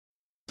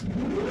Hello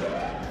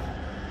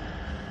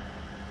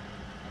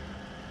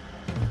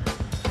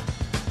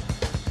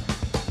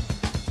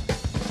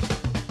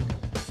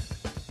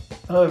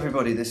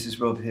everybody, this is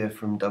Rob here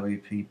from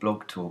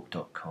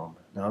wpblogtalk.com.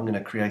 Now I'm going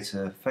to create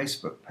a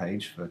Facebook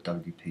page for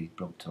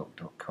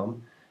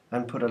wpblogtalk.com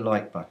and put a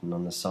like button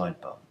on the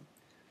sidebar.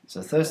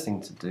 So the first thing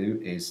to do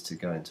is to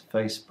go into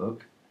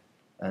Facebook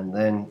and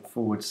then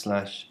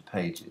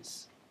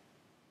 /pages.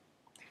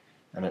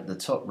 And at the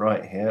top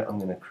right here I'm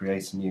going to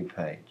create a new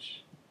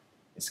page.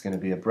 It's going to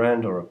be a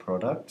brand or a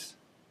product,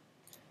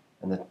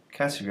 and the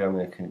category I'm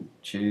going to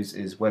choose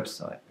is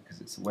website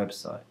because it's a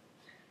website.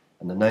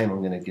 And the name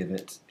I'm going to give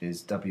it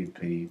is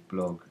WP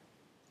Blog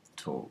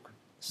Talk,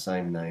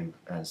 same name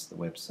as the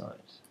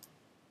website.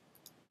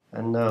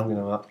 And now I'm going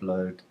to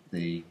upload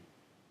the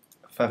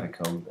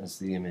favicon as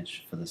the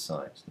image for the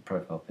site, the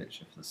profile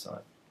picture for the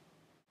site.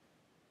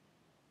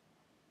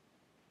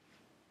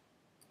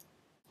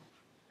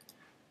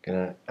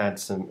 Going to add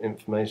some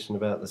information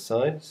about the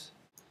site.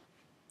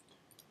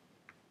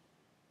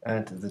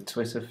 Add the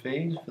Twitter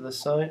feed for the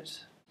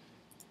site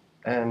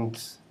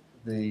and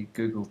the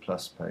Google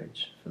Plus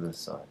page for the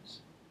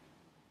site.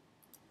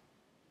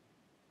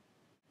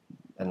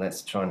 And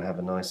let's try and have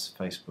a nice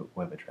Facebook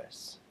web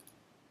address.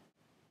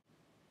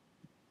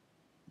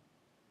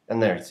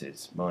 And there it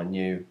is, my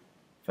new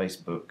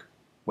Facebook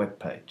web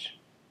page.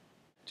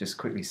 Just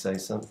quickly say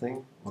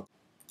something.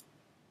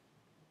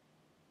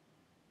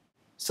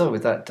 So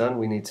with that done,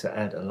 we need to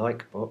add a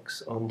like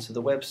box onto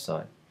the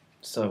website.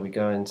 So we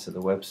go into the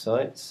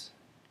website,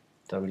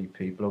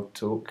 WP Blog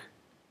Talk,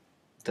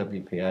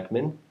 WP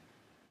Admin,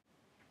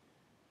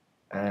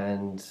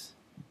 and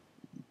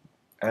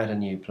add a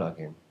new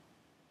plugin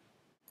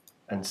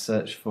and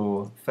search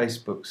for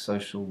Facebook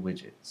Social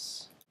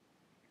Widgets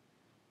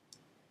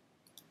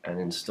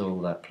and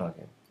install that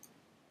plugin.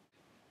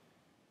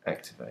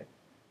 Activate.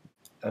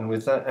 And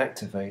with that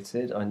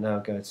activated, I now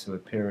go to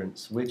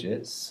Appearance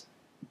Widgets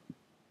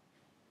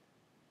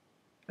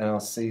and I'll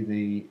see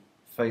the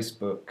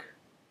Facebook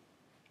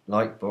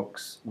like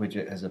box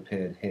widget has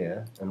appeared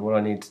here, and what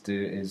I need to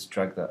do is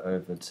drag that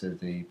over to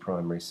the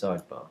primary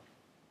sidebar.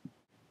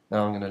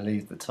 Now I'm going to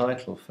leave the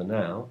title for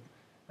now,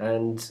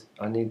 and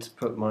I need to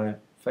put my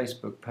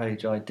Facebook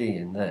page ID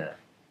in there.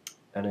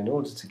 And in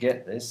order to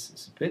get this,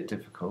 it's a bit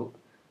difficult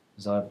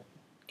because I've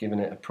given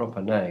it a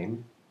proper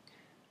name.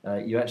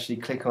 You actually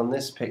click on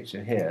this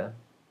picture here,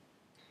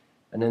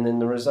 and then in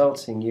the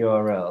resulting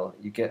URL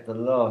you get the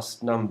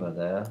last number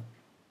there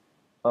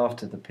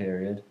after the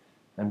period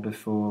and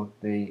before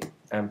the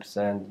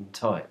ampersand and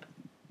type.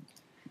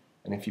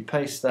 And if you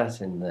paste that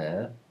in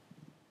there,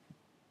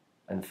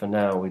 and for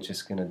now we're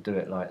just going to do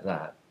it like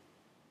that,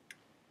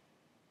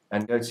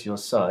 and go to your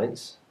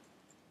site,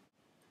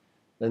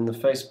 then the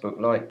Facebook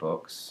like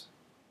box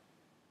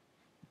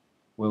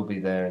will be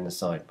there in the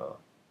sidebar.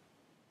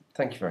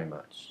 Thank you very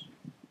much.